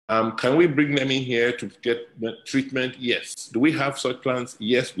Can we bring them in here to get treatment? Yes. Do we have such plans?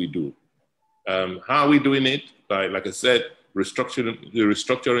 Yes, we do. How are we doing it? By, like I said, restructuring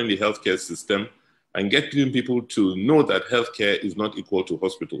the healthcare system and getting people to know that healthcare is not equal to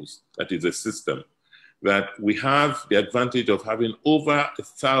hospitals. That is a system. That we have the advantage of having over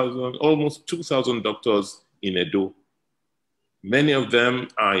 1,000, almost 2,000 doctors in Edo. Many of them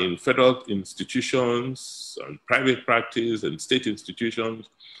are in federal institutions, and private practice, and state institutions.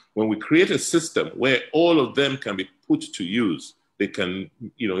 When we create a system where all of them can be put to use, they can,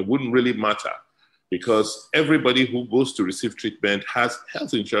 it wouldn't really matter because everybody who goes to receive treatment has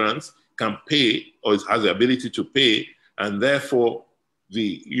health insurance, can pay, or has the ability to pay, and therefore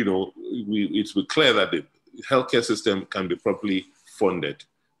it's clear that the healthcare system can be properly funded.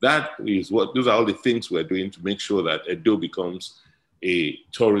 Those are all the things we're doing to make sure that Edo becomes a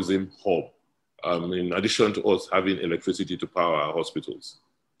tourism hub, in addition to us having electricity to power our hospitals.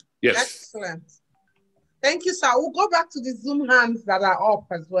 Yes. Excellent. Thank you, sir. We'll go back to the Zoom hands that are up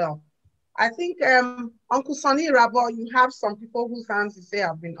as well. I think Uncle Sonny Rabo, you have some people whose hands you say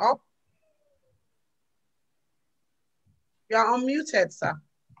have been up. You are unmuted, sir.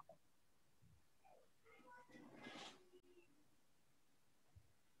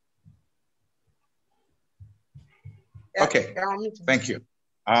 Okay, thank you.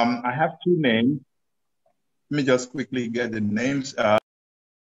 I have two names. Let me just quickly get the names.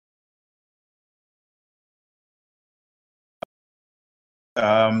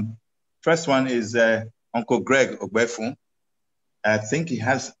 First one is Uncle Greg Ogbefun. I think he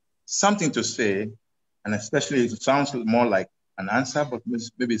has something to say, and especially it sounds more like an answer, but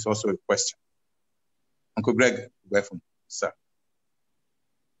maybe it's also a question. Uncle Greg Ogbefun, sir.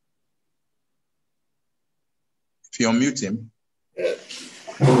 If you unmute him.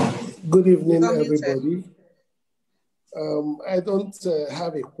 Good evening, everybody. I don't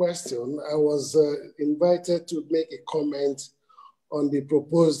have a question. I was invited to make a comment on the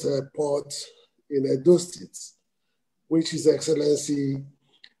proposed port in Edo State, which His Excellency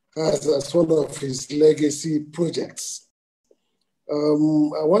has as one of his legacy projects.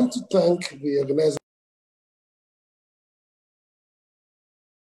 I want to thank the organizers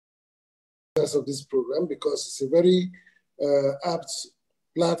of this program because it's a very apt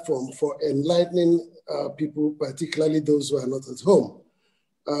platform for enlightening people, particularly those who are not at home.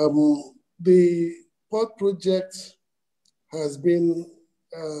 The port project has been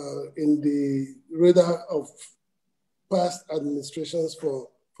in the radar of past administrations for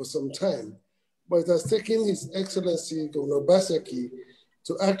some time, but it has taken His Excellency Governor Baseki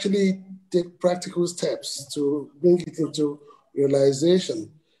to actually take practical steps to bring it into realization.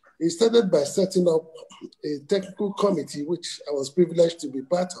 He started by setting up a technical committee, which I was privileged to be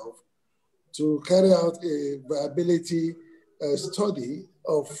part of, to carry out a viability study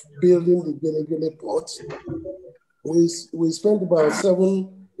of building the Gelegele port. We spent about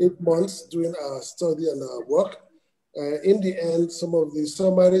 7-8 months doing our study and our work. In the end, some of the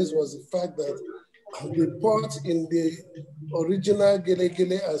summaries was the fact that the port in the original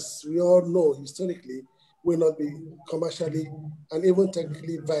Gelegele, as we all know historically, will not be commercially and even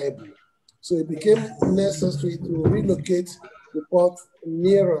technically viable. So it became necessary to relocate the port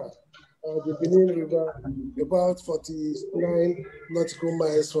nearer the Benin River, about 49 nautical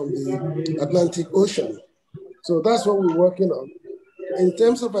miles from the Atlantic Ocean. So that's what we're working on. In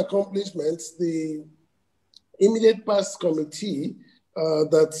terms of accomplishments, the immediate past committee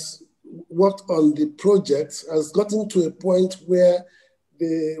that worked on the project has gotten to a point where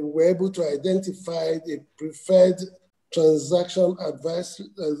they were able to identify a preferred transaction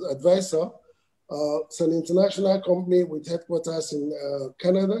advisor. It's an international company with headquarters in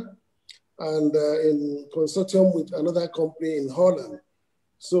Canada and in consortium with another company in Holland.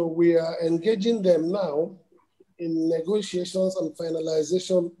 So we are engaging them now in negotiations and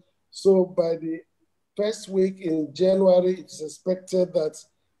finalization. So by the first week in January, it's expected that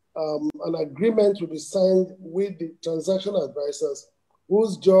an agreement will be signed with the transaction advisors,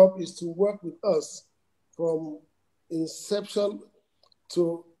 whose job is to work with us from inception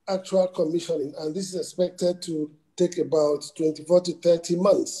to actual commissioning. And this is expected to take about 24 to 30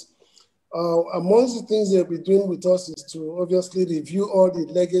 months. Amongst the things they'll be doing with us is to obviously review all the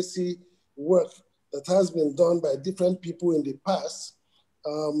legacy work that has been done by different people in the past,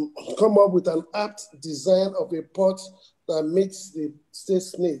 come up with an apt design of a port that meets the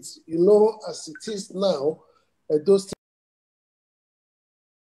state's needs. You know, as it is now, those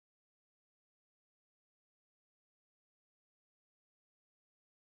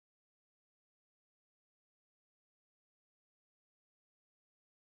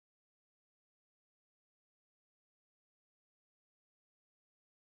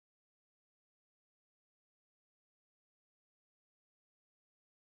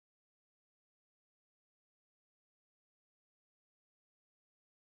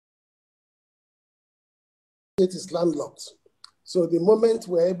is landlocked. So the moment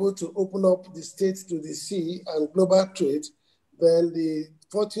we're able to open up the state to the sea and global trade, then the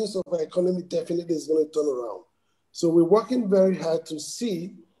fortunes of our economy definitely is going to turn around. So we're working very hard to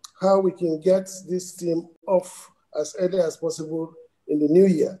see how we can get this team off as early as possible in the new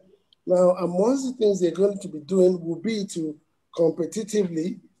year. Now, amongst the things they're going to be doing will be to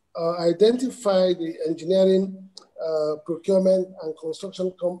competitively identify the engineering, procurement, and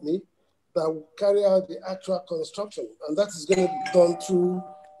construction company that will carry out the actual construction. And that is going to be done through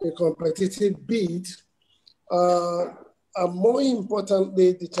a competitive bid. And more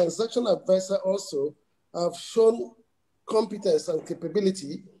importantly, the transaction advisor also have shown competence and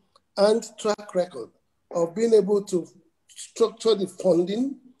capability and track record of being able to structure the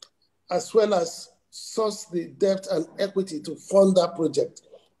funding as well as source the debt and equity to fund that project,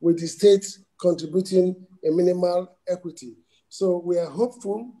 with the state contributing a minimal equity. So we are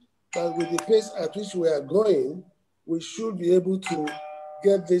hopeful that with the pace at which we are going, we should be able to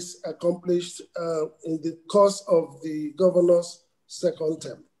get this accomplished in the course of the governor's second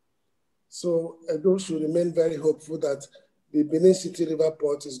term. So Edo should remain very hopeful that the Benin City River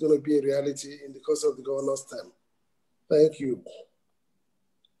Port is going to be a reality in the course of the governor's term. Thank you.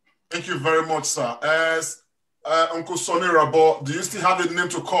 Thank you very much, sir. Uncle Sonny Rabo, do you still have a name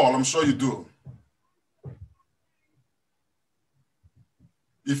to call? I'm sure you do.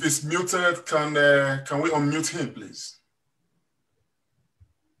 If it's muted, can we unmute him, please?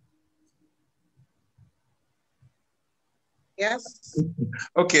 Yes.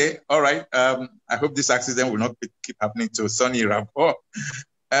 Okay, all right. I hope this accident will not keep happening to Sonny Rabo.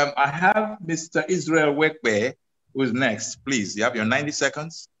 I have Mr. Israel Wekbe, who's next. Please, you have your 90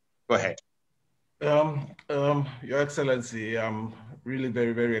 seconds. Go ahead. Your Excellency, I'm really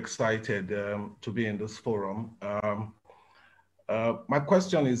very, very excited to be in this forum. My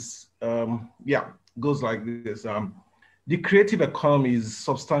question is, goes like this. The creative economy is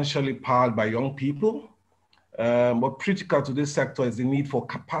substantially powered by young people, but critical to this sector is the need for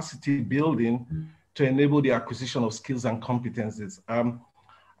capacity building to enable the acquisition of skills and competencies.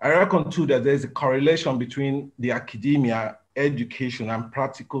 I reckon too that there's a correlation between the academia, education, and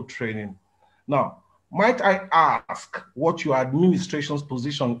practical training. Now, might I ask what your administration's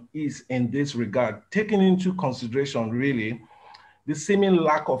position is in this regard, taking into consideration really the seeming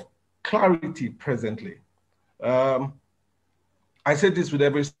lack of clarity presently? I say this with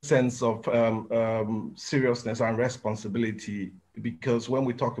every sense of seriousness and responsibility, because when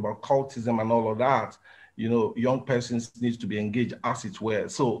we talk about cultism and all of that, you know, young persons need to be engaged as it were.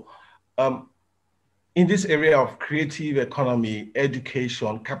 So in this area of creative economy,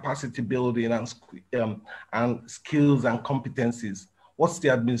 education, capacity building, and skills and competencies, what's the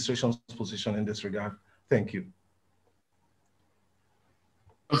administration's position in this regard? Thank you.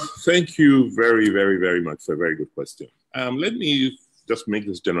 Thank you very, very, very much for a very good question. Let me just make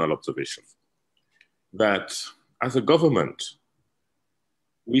this general observation that as a government,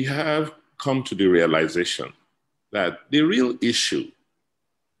 we have come to the realization that the real issue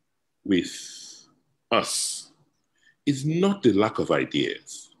with us is not the lack of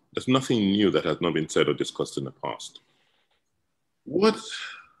ideas. There's nothing new that has not been said or discussed in the past. What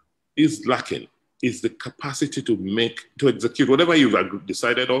is lacking is the capacity to execute whatever you've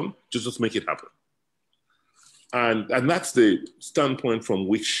decided on, just make it happen. And that's the standpoint from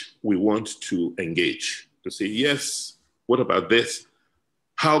which we want to engage, to say, yes, what about this?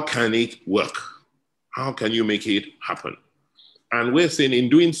 How can it work? How can you make it happen? And we're saying in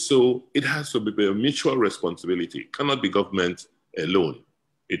doing so, it has to be a mutual responsibility. It cannot be government alone.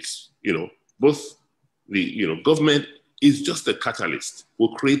 It's, both the, government is just a catalyst.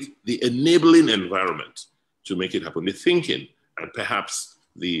 Will create the enabling environment to make it happen. The thinking and perhaps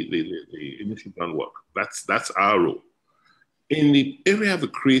the initial groundwork. That's our role. In the area of the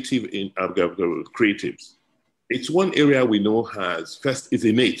creatives, it's one area we know is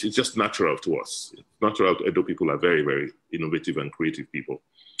innate. It's just natural to us. It's natural to Edo people are very, very innovative and creative people.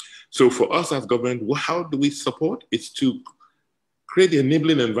 So for us as government, how do we support? It's to create the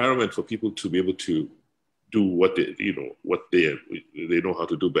enabling environment for people to be able to do what they know how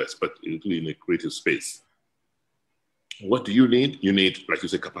to do best, but in a creative space. What do you need? You need, like you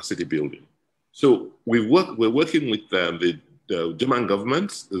say, capacity building. So we're working with the German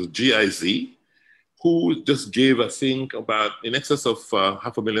government, the GIZ, who just gave, I think, about in excess of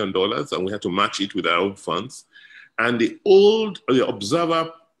 $500,000, and we had to match it with our own funds. And the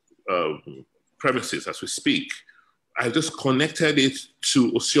Observer premises, as we speak, I just connected it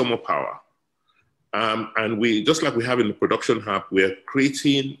to Osiomo Power. And we, just like we have in the production hub, we're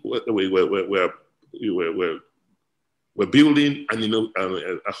creating, we're building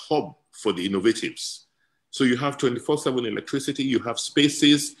a hub for the innovatives So you have 24/7 electricity, you have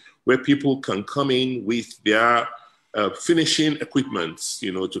spaces where people can come in with their finishing equipments,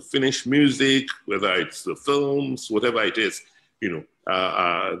 to finish music, whether it's the films, whatever it is,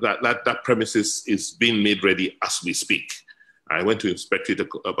 that premises is being made ready as we speak. I went to inspect it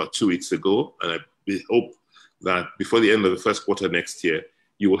about 2 weeks ago, and I hope that before the end of the first quarter next year,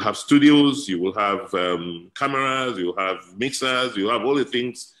 you will have studios, you will have cameras, you will have mixers, you will have all the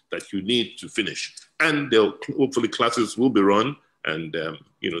things that you need to finish. And hopefully classes will be run, and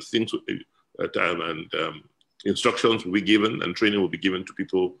things will be, instructions will be given, and training will be given to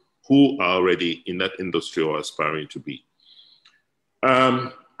people who are already in that industry or aspiring to be.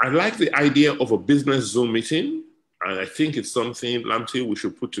 I like the idea of a business Zoom meeting, and I think it's something, Lamte, we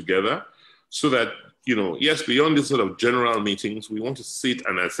should put together so that, yes, beyond this sort of general meetings, we want to sit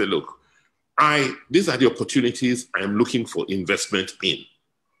and I say, look, these are the opportunities I'm looking for investment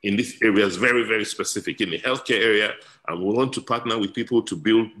in this area is very, very specific. In the healthcare area, I want to partner with people to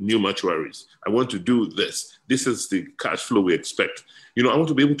build new mortuaries. I want to do this. This is the cash flow we expect. I want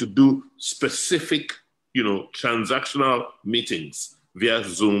to be able to do specific, transactional meetings via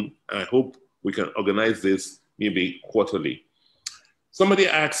Zoom. I hope we can organize this maybe quarterly. Somebody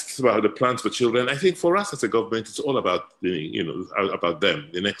asked about the plans for children. I think for us as a government, it's all about about them,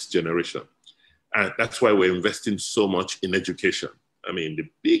 the next generation. And that's why we're investing so much in education. I mean, the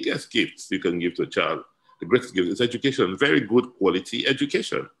biggest gifts you can give to a child, the greatest gift is education, very good quality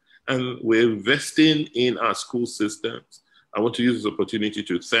education. And we're investing in our school systems. I want to use this opportunity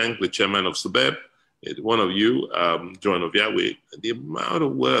to thank the chairman of SUBEB, one of you, John of Yahweh. The amount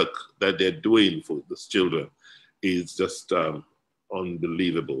of work that they're doing for these children is just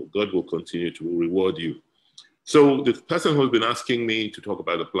unbelievable. God will continue to reward you. So the person who's been asking me to talk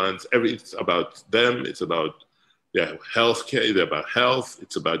about the plans, it's about them, it's about their healthcare, it's about health,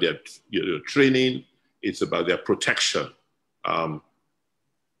 it's about their training, it's about their protection. So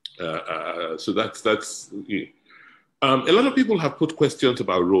that's a lot of people have put questions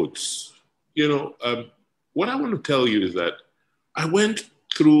about roads. What I want to tell you is that I went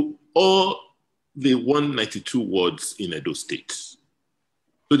through all the 192 wards in Edo State.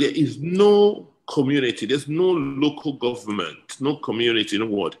 So there is no community, there's no local government, no community, no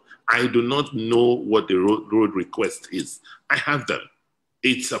ward. I do not know what the road request is. I have them.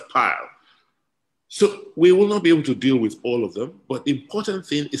 It's a pile. So we will not be able to deal with all of them, but the important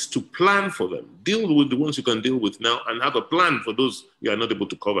thing is to plan for them. Deal with the ones you can deal with now and have a plan for those you are not able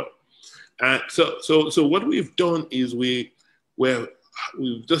to cover. So what we've done is we've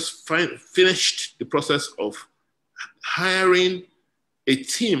just finished the process of hiring a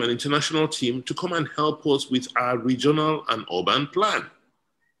team, an international team, to come and help us with our regional and urban plan.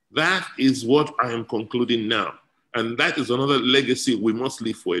 That is what I am concluding now. And that is another legacy we must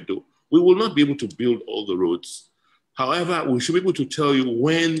leave for Edo. We will not be able to build all the roads. However, we should be able to tell you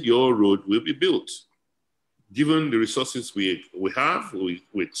when your road will be built. Given the resources we have, we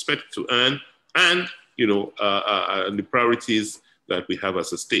expect to earn, and the priorities that we have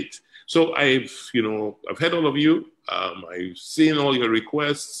as a state. So I've heard all of you. I've seen all your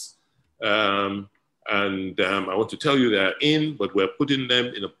requests. And I want to tell you they're in, but we're putting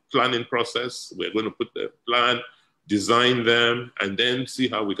them in a planning process. We're going to put the plan, design them, and then see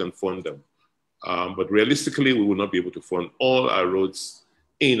how we can fund them. But realistically, we will not be able to fund all our roads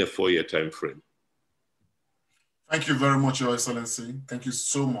in a 4-year time frame. Thank you very much, Your Excellency. Thank you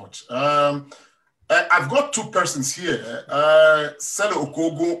so much. I've got two persons here, Sele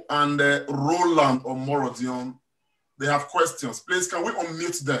Okogo and Roland Omorodion. They have questions. Please, can we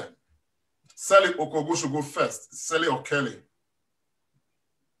unmute them? Sally Okogo should go first. Sally or Kelly?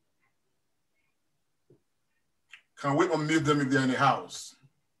 Can we unmute them if they're in the house?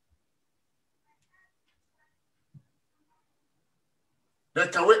 Then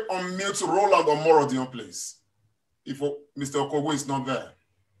can we unmute Roland or Morodion, please? If Mr. Okogo is not there.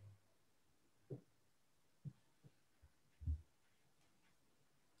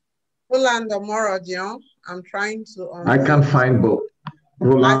 Roland or Morodion, I'm trying to... I can find both.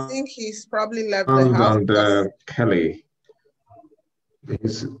 Roland, I think he's probably left the house. And Kelly.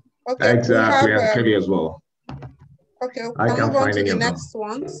 Okay, exactly, and Kelly as well. Okay, I can move on find to any the of them. next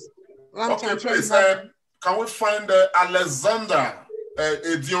ones. Okay, please, can we find Alexander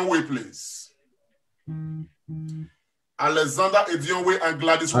Edionwe, please? Alexander Edionwe and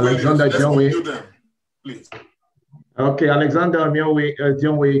Gladys Alexander Williams. Edionwe. Let's them, please. Okay, Alexander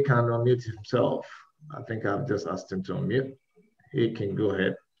Edionwe can unmute himself. I think I've just asked him to unmute. He can go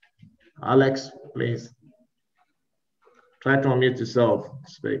ahead. Alex, please. Try to unmute yourself,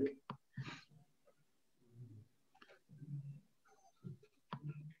 speak.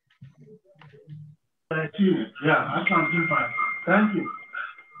 Yeah, I can do fine. Thank you.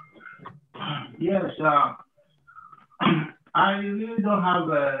 Yes, I really don't have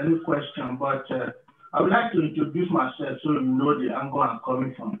any question, but I would like to introduce myself so you know the angle I'm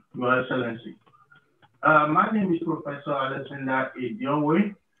coming from, Your Excellency. My name is Professor Alexander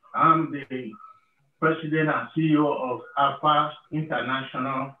Idionwe. I'm the President and CEO of Alpha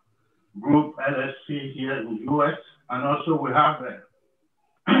International Group LLC here in the US, and also we have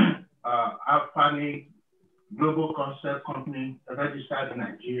Alpha Global Concept Company registered in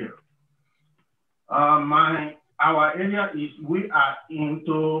Nigeria. Our area is we are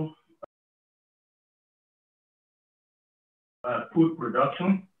into food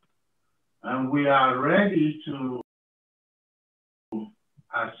production, and we are ready to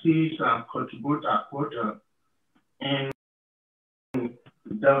assist and contribute our quota in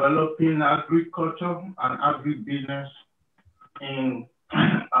developing agriculture and agribusiness in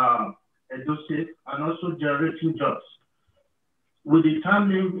Edo State, and also generating jobs. With the time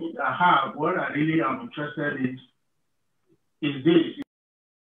limit I have, what I really am interested in is this.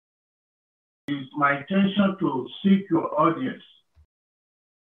 It's my intention to seek your audience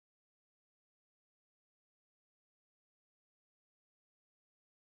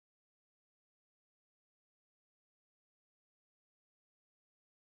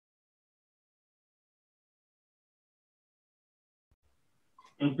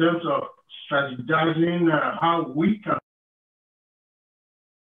in terms of strategizing how we can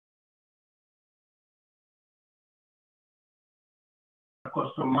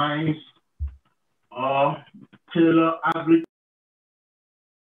customize or tailor agri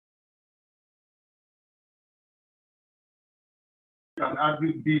and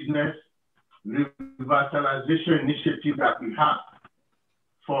agribusiness revitalization initiative that we have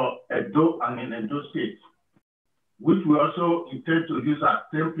for Edo and in Edo State, which we also intend to use as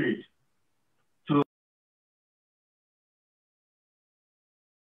template to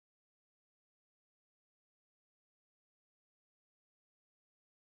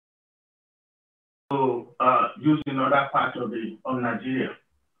use in other parts of Nigeria.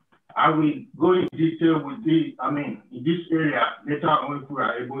 I will go in detail with in this area later on if we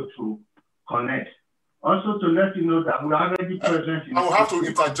are able to connect. Also to let you know that we are already present in— I will have to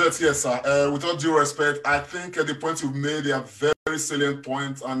interject here, sir. With all due respect, I think the points you've made are very salient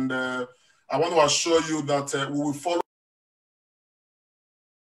points, and I want to assure you that we will follow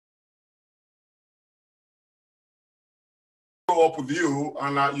up with you,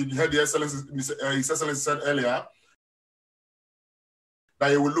 and you heard the Excellency, His Excellency said earlier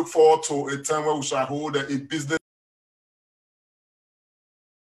that you will look forward to a time where we shall hold a business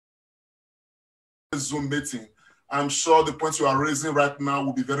Zoom meeting. I'm sure the points you are raising right now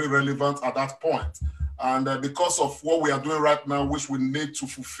will be very relevant at that point. And because of what we are doing right now, which we need to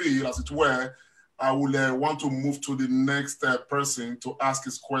fulfill, as it were, I will want to move to the next person to ask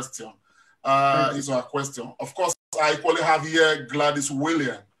his question. His or her question. Of course, I equally have here Gladys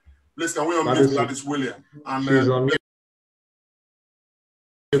William. Please, can we unmute Gladys William? And she's on mute.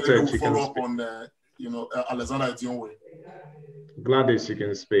 we'll follow up on Alexander Idionwe. Gladys, you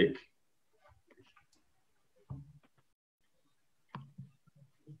can speak.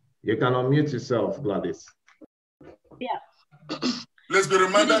 You can unmute yourself, Gladys. Yeah. Let's be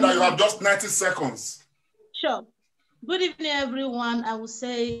reminded that you have just 90 seconds. Sure. Good evening, everyone. I would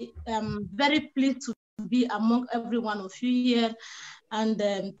say I'm very pleased to be among every one of you here. And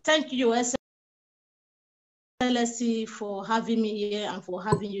thank you, SLSC, for having me here and for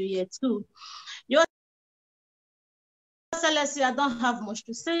having you here too. Your SLSC, I don't have much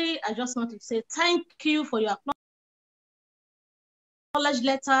to say. I just want to say thank you for your acknowledged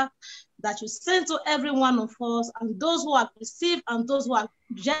letter that you sent to every one of us, and those who have received and those who have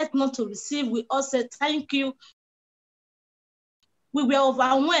yet not to receive. We all say thank you. We were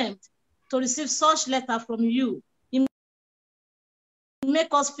overwhelmed to receive such letter from you. It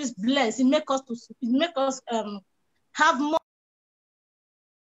make us feel blessed. It make us have more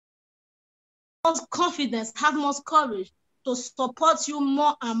confidence, have more courage to support you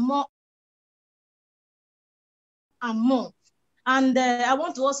more and more and more. And I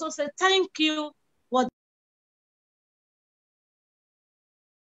want to also say thank you for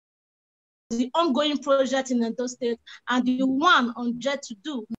the ongoing project in Edo State and the one on Jet to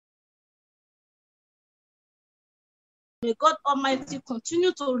Do. May God Almighty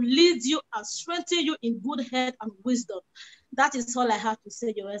continue to lead you and strengthen you in good health and wisdom. That is all I have to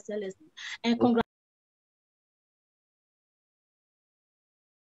say, Your Excellency. And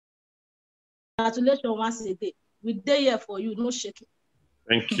congratulations once again. We're there for you, no shaking.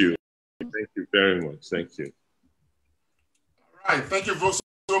 Thank you. Thank you very much. Thank you. All right. Thank you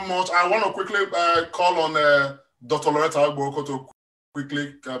so so much. I want to quickly call on Dr. Loretta Agboko to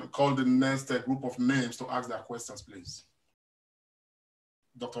quickly call the next group of names to ask their questions, please.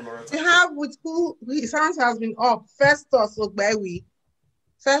 Dr. Loretta. We have with who his hand has been up. Festus Ogbewi.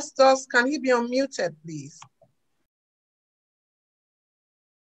 Festus, can he be unmuted, please?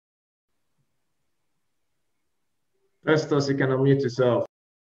 Festus, you can unmute yourself.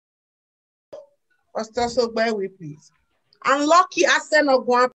 Festus Ogbewi, please. And Lucky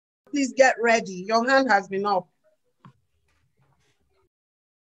Asenogwan, please get ready. Your hand has been up.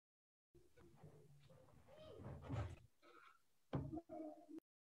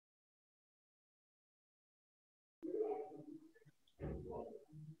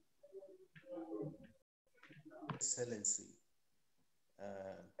 Excellency.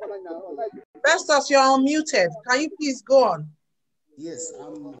 Festus, you're unmuted. Can you please go on? Yes,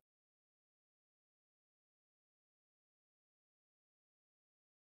 I'm ready.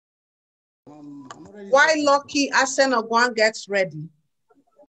 Why Lucky Asenogwan gets ready?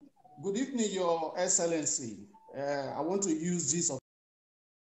 Good evening, Your Excellency. I want to use this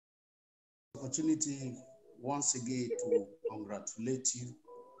opportunity once again to congratulate you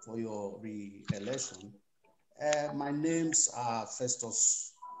for your re-election. My names are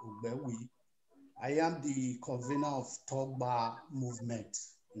Festus Ogbewi. I am the convener of Togba movement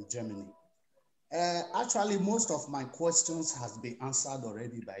in Germany. Actually, most of my questions has been answered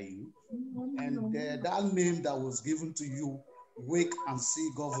already by you. And that name that was given to you, Wake and See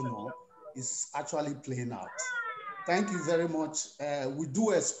Governor, is actually playing out. Thank you very much. We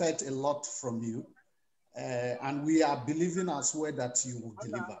do expect a lot from you. And we are believing as well that you will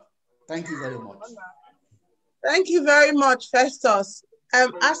deliver. Thank you very much. Thank you very much, Festus.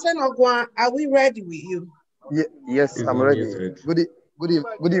 Asenogwan, are we ready with you? Yes, I'm ready. Good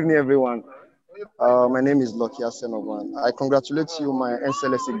evening, everyone. My name is Lucky Asenogwan. I congratulate you, my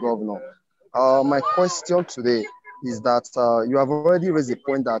Excellency Governor. My question today is that you have already raised a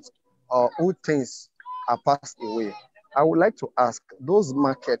point that old things are passed away. I would like to ask, those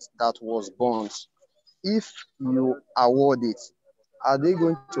markets that was burned, if you award it, are they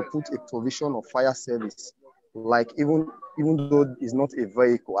going to put a provision of fire service? Like even though it's not a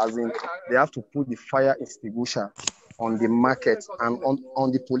vehicle, as in they have to put the fire extinguisher on the market and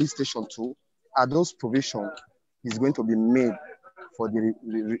on the police station too. Are those provisions is going to be made for the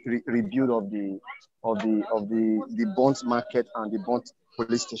rebuild of the burnt market and the burnt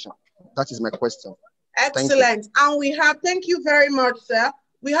police station? That is my question. Excellent. And we have, thank you very much, sir.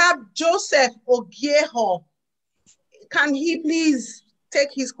 We have Joseph Ogieho. Can he please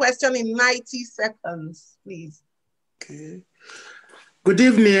take his question in 90 seconds, please? Okay. Good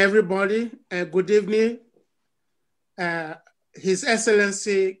evening, everybody. Good evening, His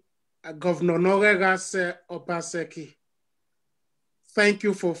Excellency Governor Noregas Obaseki. Thank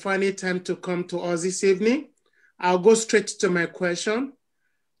you for finding time to come to us this evening. I'll go straight to my question.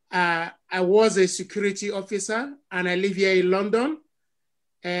 I was a security officer and I live here in London,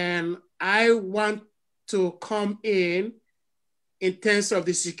 and I want to come in terms of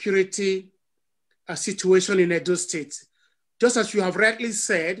the security situation in Edo State. Just as you have rightly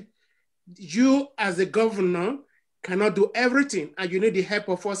said, you as the governor cannot do everything and you need the help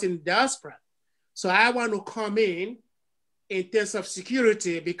of us in diaspora. So I want to come in terms of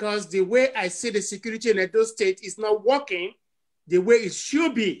security, because the way I see the security in Edo State is not working the way it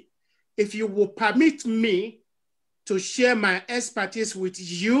should be. If you will permit me to share my expertise with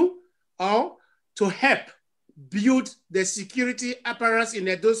you or to help build the security apparatus in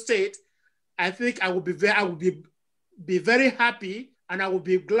Edo State, I think I will be very happy and I will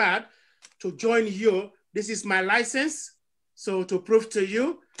be glad to join you. This is my license, so to prove to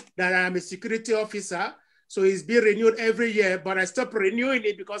you that I'm a security officer. So it's being renewed every year, but I stopped renewing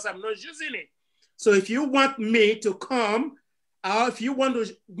it because I'm not using it. So if you want me to come, or if you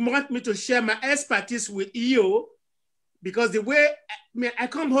want me to share my expertise with you, because the way I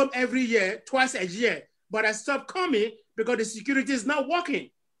come home every year, twice a year, but I stopped coming because the security is not working.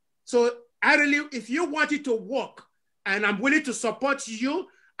 So I really, if you want it to work, and I'm willing to support you,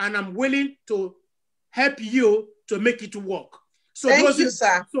 and I'm willing to help you to make it work. So Thank you,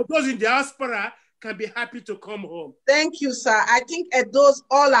 sir. So those in diaspora can be happy to come home. Thank you, sir. I think those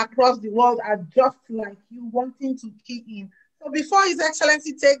all across the world are just like you, wanting to key in. So before His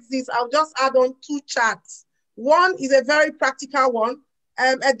Excellency takes this, I'll just add on 2 charts. One is a very practical one.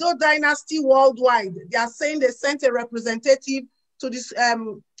 Edo Dynasty Worldwide, they are saying they sent a representative to this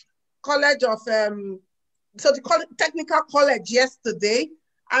college of, so the technical college yesterday,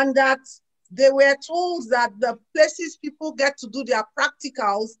 and that they were told that the places people get to do their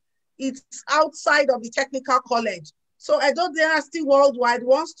practicals, it's outside of the technical college. So Edo Dynasty Worldwide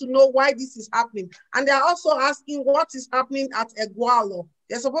wants to know why this is happening. And they're also asking what is happening at Egualo.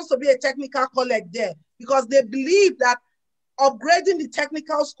 There's supposed to be a technical college there because they believe that upgrading the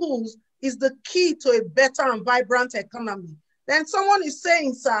technical schools is the key to a better and vibrant economy. Then someone is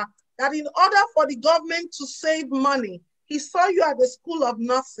saying, sir, that in order for the government to save money, he saw you at the School of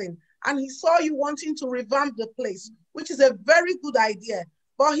Nursing and he saw you wanting to revamp the place, which is a very good idea.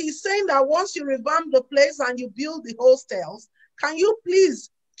 But he's saying that once you revamp the place and you build the hostels, can you please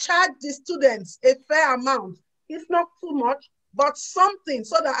charge the students a fair amount? If not too much, but something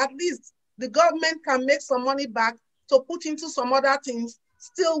so that at least the government can make some money back to put into some other things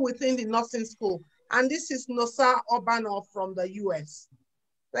still within the nursing school. And this is Nosa Obanov from the US.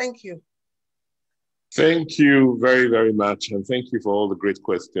 Thank you. Thank you very, very much. And thank you for all the great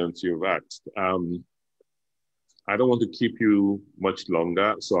questions you've asked. I don't want to keep you much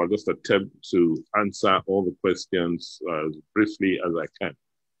longer, so I'll just attempt to answer all the questions as briefly as I can.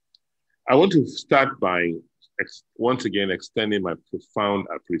 I want to start by once again extending my profound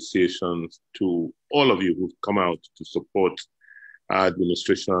appreciations to all of you who've come out to support our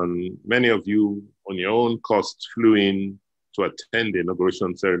administration. Many of you on your own cost flew in to attend the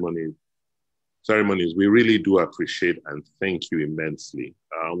inauguration ceremonies. We really do appreciate and thank you immensely.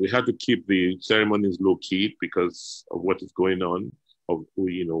 We had to keep the ceremonies low-key because of what is going on,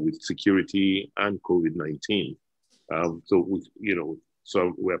 with security and COVID-19.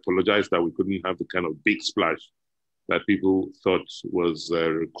 So we apologize that we couldn't have the kind of big splash that people thought was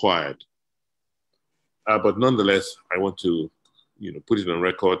required. But nonetheless, I want to, put it on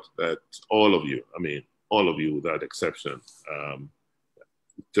record that all of you without exception,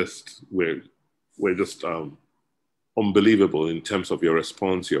 we're just unbelievable in terms of your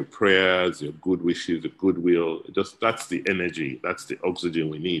response, your prayers, your good wishes, your goodwill. That's the energy, that's the oxygen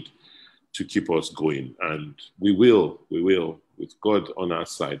we need to keep us going. And we will, with God on our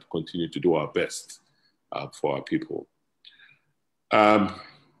side, continue to do our best for our people. Let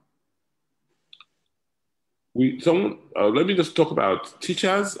me just talk about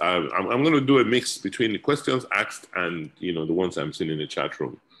teachers. I'm going to do a mix between the questions asked and the ones I'm seeing in the chat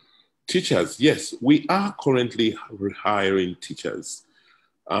room. Teachers, yes, we are currently hiring teachers.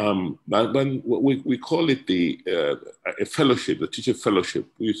 But we call it a fellowship, the teacher fellowship.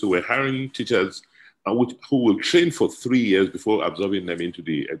 So we're hiring teachers who will train for 3 years before absorbing them into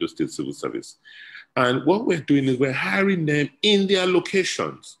the Edo State Civil Service. And what we're doing is we're hiring them in their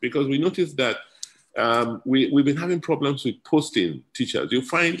locations because we noticed that we've been having problems with posting teachers. You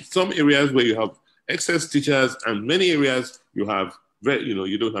find some areas where you have excess teachers and many areas you have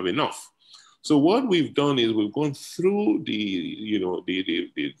you don't have enough. So what we've done is we've gone through we've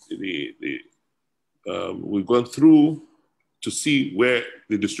gone through to see where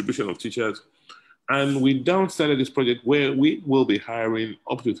the distribution of teachers, and we started this project where we will be hiring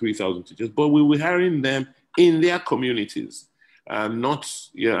up to 3,000 teachers, but we will be hiring them in their communities, and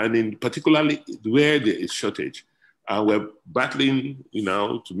particularly where there is shortage. We're battling,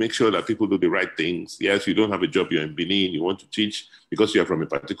 to make sure that people do the right things. Yes, you don't have a job, you're in Benin, you want to teach because you're from a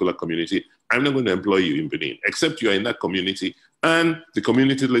particular community. I'm not going to employ you in Benin, except you're in that community and the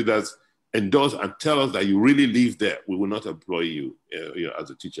community leaders endorse and tell us that you really live there. We will not employ you, as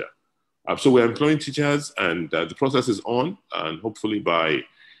a teacher. So we're employing teachers and the process is on, and hopefully by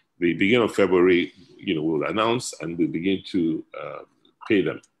the beginning of February, we'll announce and we'll begin to pay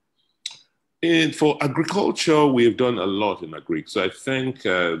them. And for agriculture, we've done a lot in agri. So I thank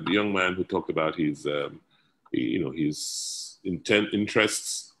the young man who talked about his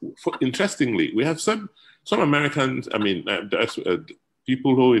interests. Interestingly, we have some Americans.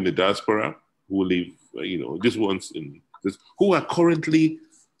 People who are in the diaspora who live. These ones who are currently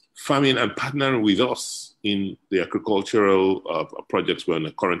farming and partnering with us in the agricultural projects we're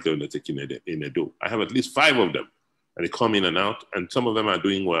currently undertaking in Edo. I have at least 5 of them, and they come in and out, and some of them are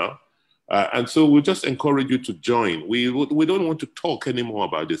doing well. And so we just encourage you to join. We don't want to talk anymore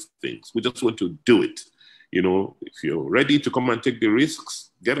about these things. We just want to do it. If you're ready to come and take the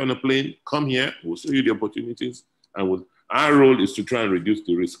risks, get on a plane, come here, we'll show you the opportunities. And our role is to try and reduce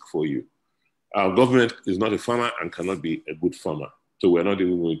the risk for you. Our government is not a farmer and cannot be a good farmer. So we're not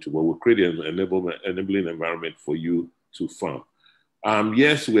even going to, but we'll create an enabling environment for you to farm.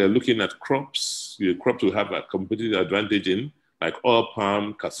 Yes, we are looking at crops. The crops will have a competitive advantage in, like oil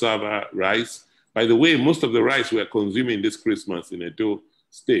palm, cassava, rice. By the way, most of the rice we are consuming this Christmas in Edo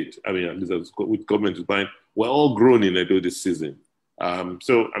State, with government is buying, we're all grown in Edo this season.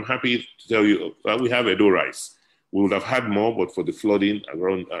 So I'm happy to tell you we have Edo rice. We would have had more, but for the flooding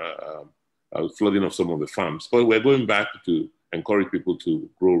around, flooding of some of the farms. But we're going back to encourage people to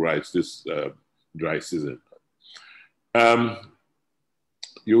grow rice this dry season.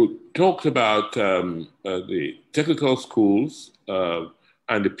 You talked about the technical schools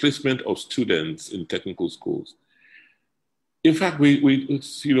and the placement of students in technical schools. In fact, we're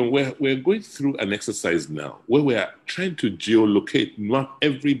going through an exercise now where we are trying to geolocate, not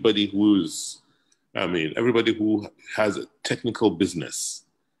everybody everybody who has a technical business.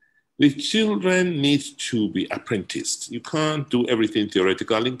 The children need to be apprenticed. You can't do everything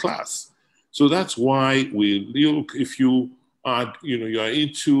theoretical in class. So that's why if you are, you are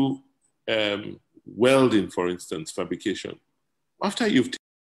into welding, for instance, fabrication. After you've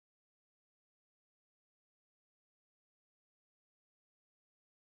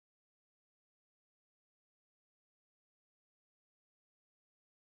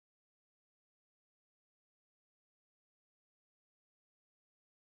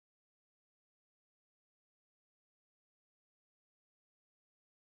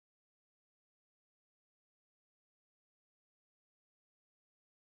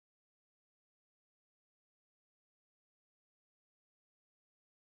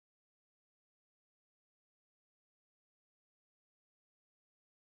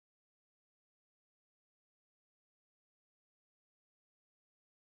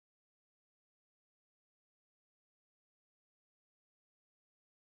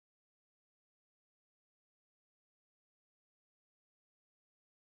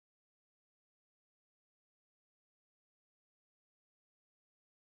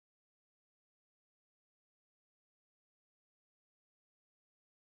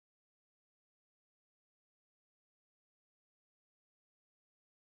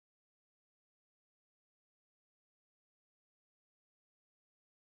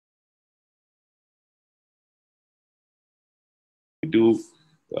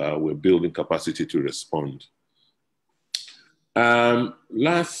we're building capacity to respond.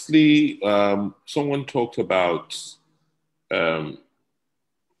 Lastly, someone talked about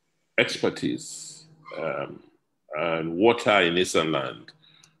expertise and water in Eastern Land.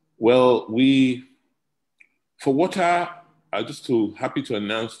 Well, for water, I'm just too happy to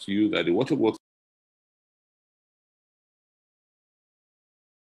announce to you that the Water Works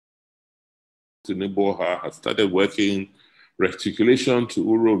in Niboha has started working. Reticulation to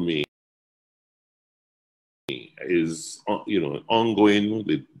Uromi is ongoing.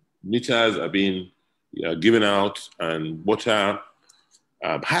 The meters are being given out, and water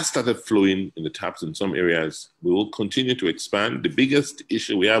has started flowing in the taps in some areas. We will continue to expand. The biggest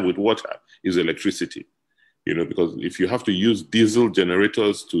issue we have with water is electricity. Because if you have to use diesel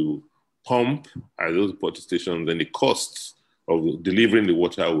generators to pump at those water stations, then the costs of delivering the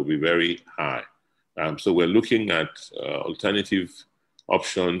water will be very high. So we're looking at alternative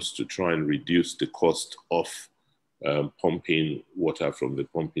options to try and reduce the cost of pumping water from the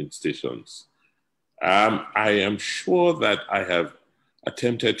pumping stations. I am sure that I have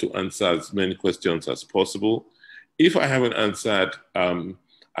attempted to answer as many questions as possible. If I haven't answered,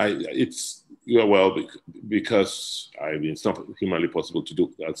 because it's not humanly possible to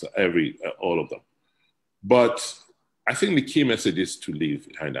do answer all of them. But I think the key message is to leave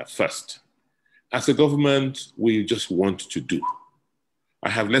behind that first. As a government, we just want to do. I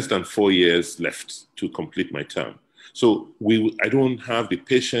have less than 4 years left to complete my term. So I don't have the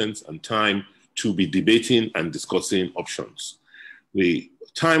patience and time to be debating and discussing options. The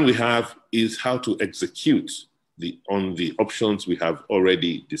time we have is how to execute on the options we have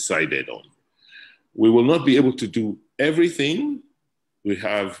already decided on. We will not be able to do everything we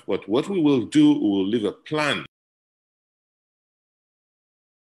have, but what we will do, we will leave a plan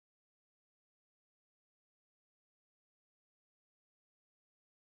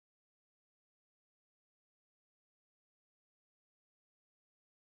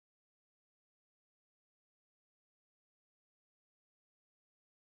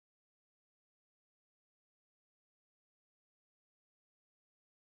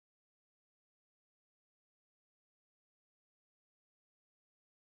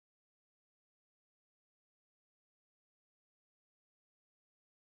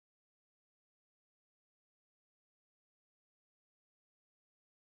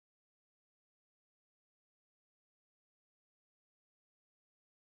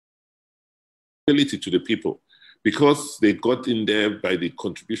to the people. Because they got in there by the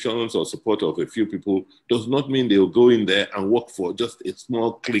contributions or support of a few people does not mean they'll go in there and work for just a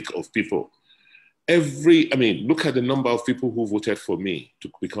small clique of people. Look at the number of people who voted for me to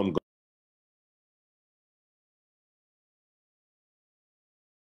become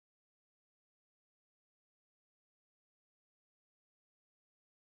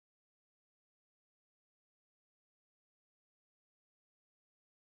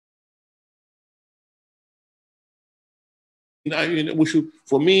I mean, we should,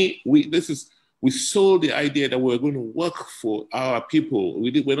 for me, we sold the idea that we're going to work for our people.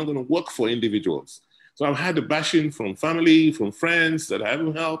 We're not going to work for individuals. So I've had the bashing from family, from friends that I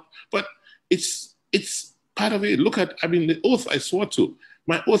haven't helped, but it's part of it. Look at, I mean, the oath I swore to.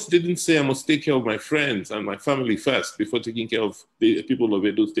 My oath didn't say I must take care of my friends and my family first before taking care of the people of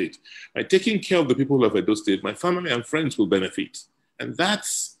Edo State. By taking care of the people of Edo State, my family and friends will benefit. And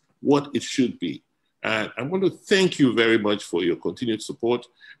that's what it should be. And I want to thank you very much for your continued support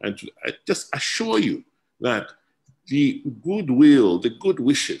and to just assure you that the goodwill, the good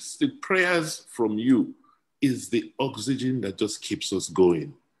wishes, the prayers from you is the oxygen that just keeps us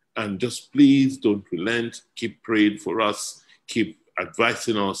going. And just please don't relent, keep praying for us, keep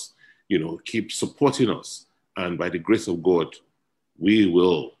advising us, keep supporting us. And by the grace of God, we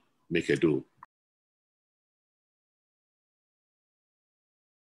will make a do.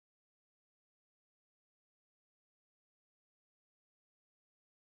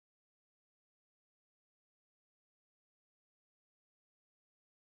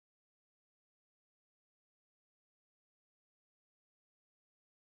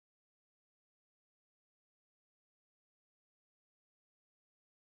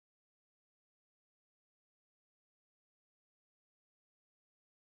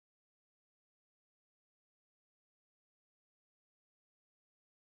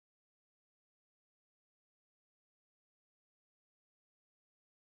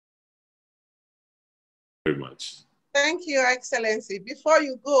 Very much. Thank you, Excellency. Before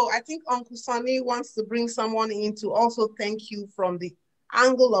you go, I think Uncle Sonny wants to bring someone in to also thank you from the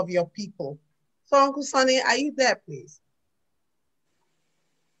angle of your people. So Uncle Sonny, are you there, please?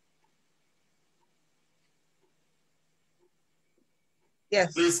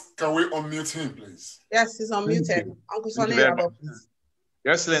 Yes. Please, can we unmute him, please? Yes, he's unmuted. Uncle Sonny, please.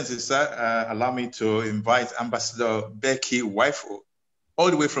 Your Excellency, sir, allow me to invite Ambassador Becky Waifo, all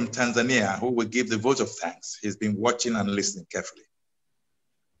the way from Tanzania, who will give the vote of thanks. He's been watching and listening carefully.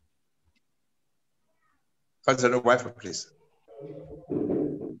 Ambassador Waifo, please.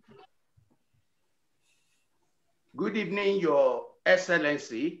 Good evening, Your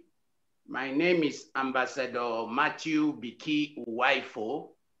Excellency. My name is Ambassador Matthew Biki Waifo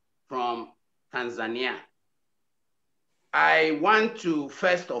from Tanzania. I want to,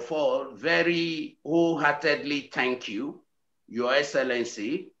 first of all, very wholeheartedly thank you, Your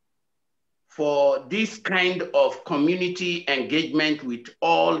Excellency, for this kind of community engagement with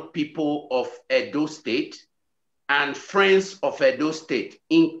all people of Edo State and friends of Edo State,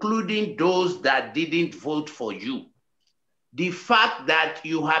 including those that didn't vote for you. The fact that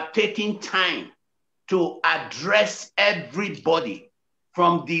you have taken time to address everybody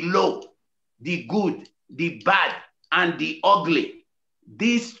from the low, the good, the bad, and the ugly,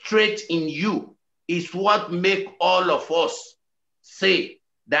 this trait in you is what makes all of us say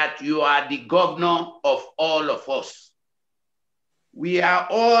that you are the governor of all of us. We are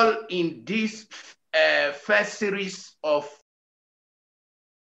all in this first series of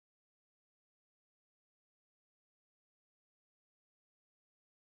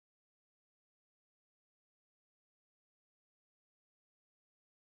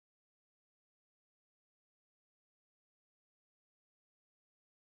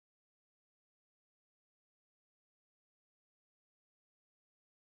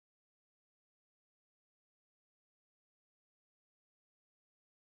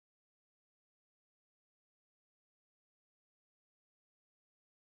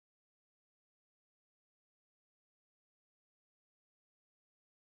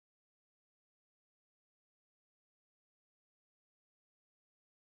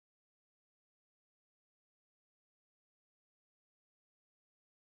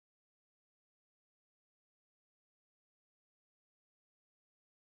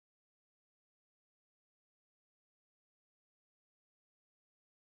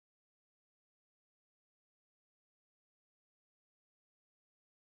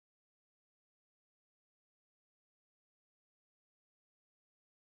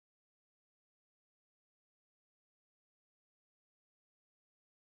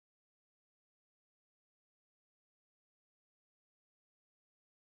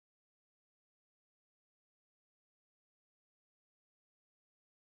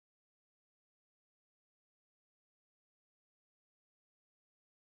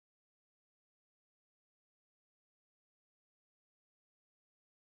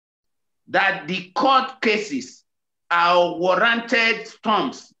that the court cases are warranted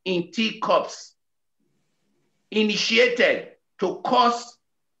storms in teacups initiated to cause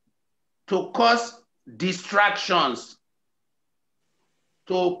distractions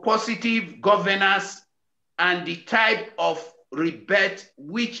to positive governance and the type of rebirth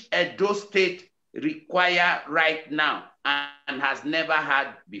which Edo State require right now and has never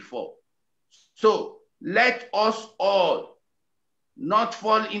had before. So let us all not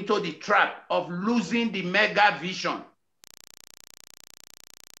fall into the trap of losing the mega vision